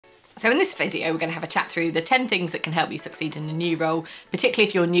So in this video, we're going to have a chat through the 10 things that can help you succeed in a new role, particularly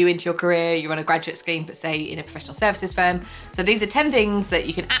if you're new into your career, you're on a graduate scheme, but say in a professional services firm. So these are 10 things that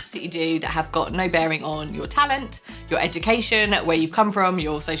you can absolutely do that have got no bearing on your talent, your education, where you've come from,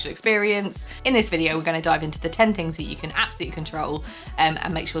 your social experience. In this video, we're going to dive into the 10 things that you can absolutely control and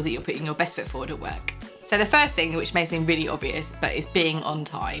make sure that you're putting your best foot forward at work. So the first thing, which may seem really obvious, but is being on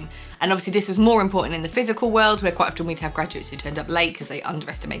time. And obviously this was more important in the physical world, where quite often we'd have graduates who turned up late because they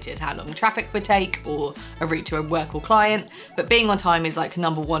underestimated how long traffic would take or a route to a work or client. But being on time is like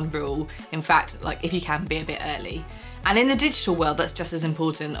 #1 rule. In fact, like if you can, be a bit early. And in the digital world, that's just as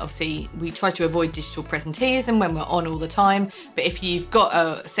important. Obviously, we try to avoid digital presenteeism when we're on all the time. But if you've got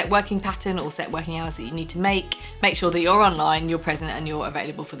a set working pattern or set working hours that you need to make sure that you're online, you're present, and you're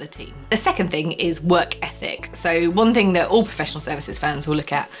available for the team. The second thing is work ethic. So one thing that all professional services firms will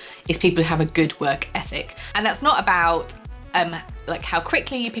look at is people who have a good work ethic. And that's not about like how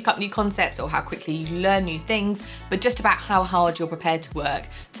quickly you pick up new concepts or how quickly you learn new things, but just about how hard you're prepared to work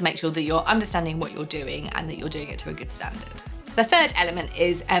to make sure that you're understanding what you're doing and that you're doing it to a good standard. The third element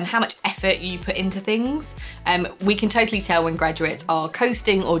is how much effort you put into things. We can totally tell when graduates are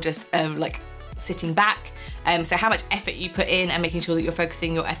coasting or just like sitting back. So how much effort you put in and making sure that you're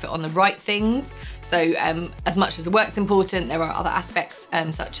focusing your effort on the right things. So as much as the work's important, there are other aspects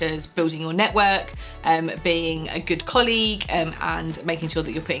such as building your network, being a good colleague, and making sure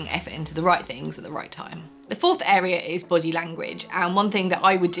that you're putting effort into the right things at the right time. The fourth area is body language, and one thing that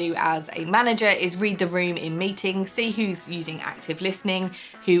I would do as a manager is read the room in meetings, see who's using active listening,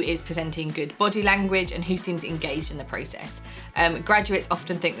 who is presenting good body language, and who seems engaged in the process. Graduates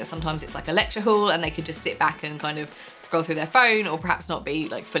often think that sometimes it's like a lecture hall and they could just sit back and kind of scroll through their phone or perhaps not be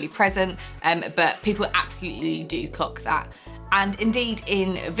like fully present, but people absolutely do clock that. And indeed,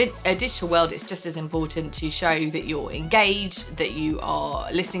 in a digital world, it's just as important to show that you're engaged, that you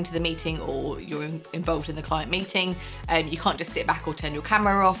are listening to the meeting or you're involved in the client meeting. You can't just sit back or turn your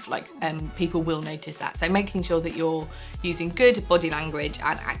camera off, like people will notice that. So making sure that you're using good body language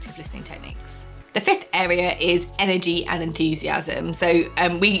and active listening techniques. The fifth area is energy and enthusiasm. So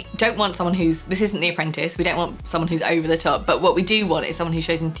we don't want someone this isn't The Apprentice, we don't want someone who's over the top, but what we do want is someone who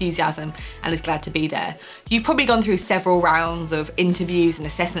shows enthusiasm and is glad to be there. You've probably gone through several rounds of interviews and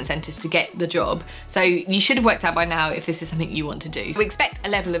assessment centres to get the job, so you should have worked out by now if this is something you want to do. So we expect a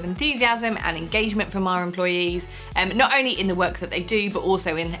level of enthusiasm and engagement from our employees, not only in the work that they do, but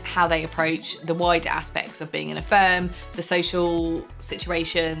also in how they approach the wider aspects of being in a firm, the social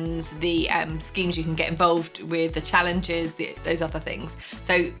situations, the schemes you can get involved with, the challenges, those other things.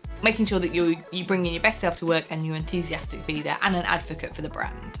 So making sure that you bring in your best self to work and you're enthusiastic to be there and an advocate for the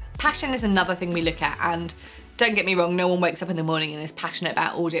brand. Passion is another thing we look at, and don't get me wrong, no one wakes up in the morning and is passionate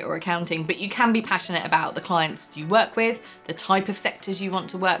about audit or accounting, but you can be passionate about the clients you work with, the type of sectors you want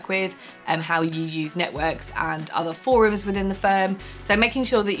to work with, how you use networks and other forums within the firm. So making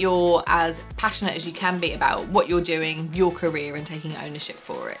sure that you're as passionate as you can be about what you're doing, your career, and taking ownership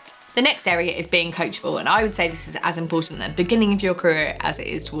for it. The next area is being coachable, and I would say this is as important at the beginning of your career as it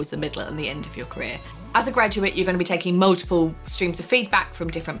is towards the middle and the end of your career. As a graduate, you're going to be taking multiple streams of feedback from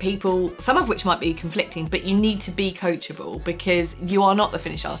different people, some of which might be conflicting, but you need to be coachable because you are not the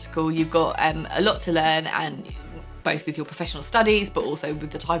finished article. You've got a lot to learn, and both with your professional studies, but also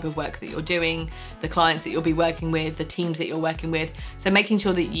with the type of work that you're doing, the clients that you'll be working with, the teams that you're working with. So making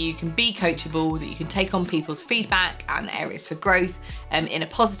sure that you can be coachable, that you can take on people's feedback and areas for growth in a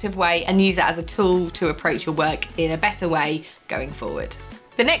positive way, and use it as a tool to approach your work in a better way going forward.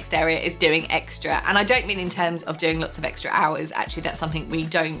 The next area is doing extra, and I don't mean in terms of doing lots of extra hours. Actually, that's something we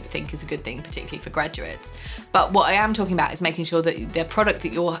don't think is a good thing, particularly for graduates. But what I am talking about is making sure that the product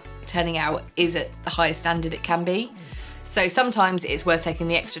that you're turning out is at the highest standard it can be. So sometimes it's worth taking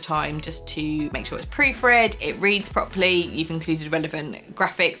the extra time just to make sure it's proofread, it reads properly, you've included relevant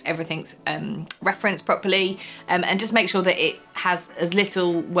graphics, everything's referenced properly, and just make sure that it has as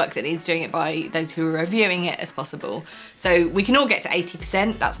little work that needs doing it by those who are reviewing it as possible. So we can all get to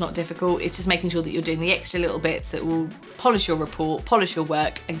 80%, that's not difficult, it's just making sure that you're doing the extra little bits that will polish your report, polish your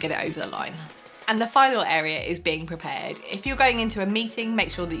work, and get it over the line. And the final area is being prepared. If you're going into a meeting, make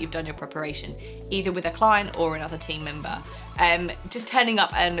sure that you've done your preparation, either with a client or another team member. Just turning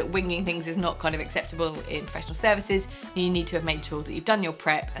up and winging things is not kind of acceptable in professional services. You need to have made sure that you've done your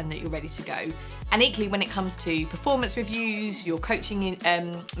prep and that you're ready to go. And equally, when it comes to performance reviews, your coaching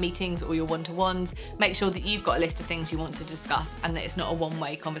meetings or your one-to-ones, make sure that you've got a list of things you want to discuss and that it's not a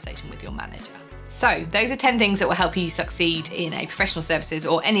one-way conversation with your manager. So those are 10 things that will help you succeed in a professional services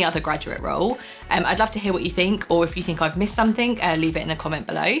or any other graduate role. I'd love to hear what you think, or if you think I've missed something, leave it in a comment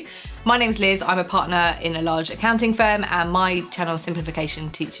below. My name's Liz, I'm a partner in a large accounting firm, and my channel Simplification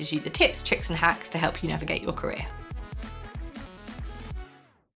teaches you the tips, tricks and hacks to help you navigate your career.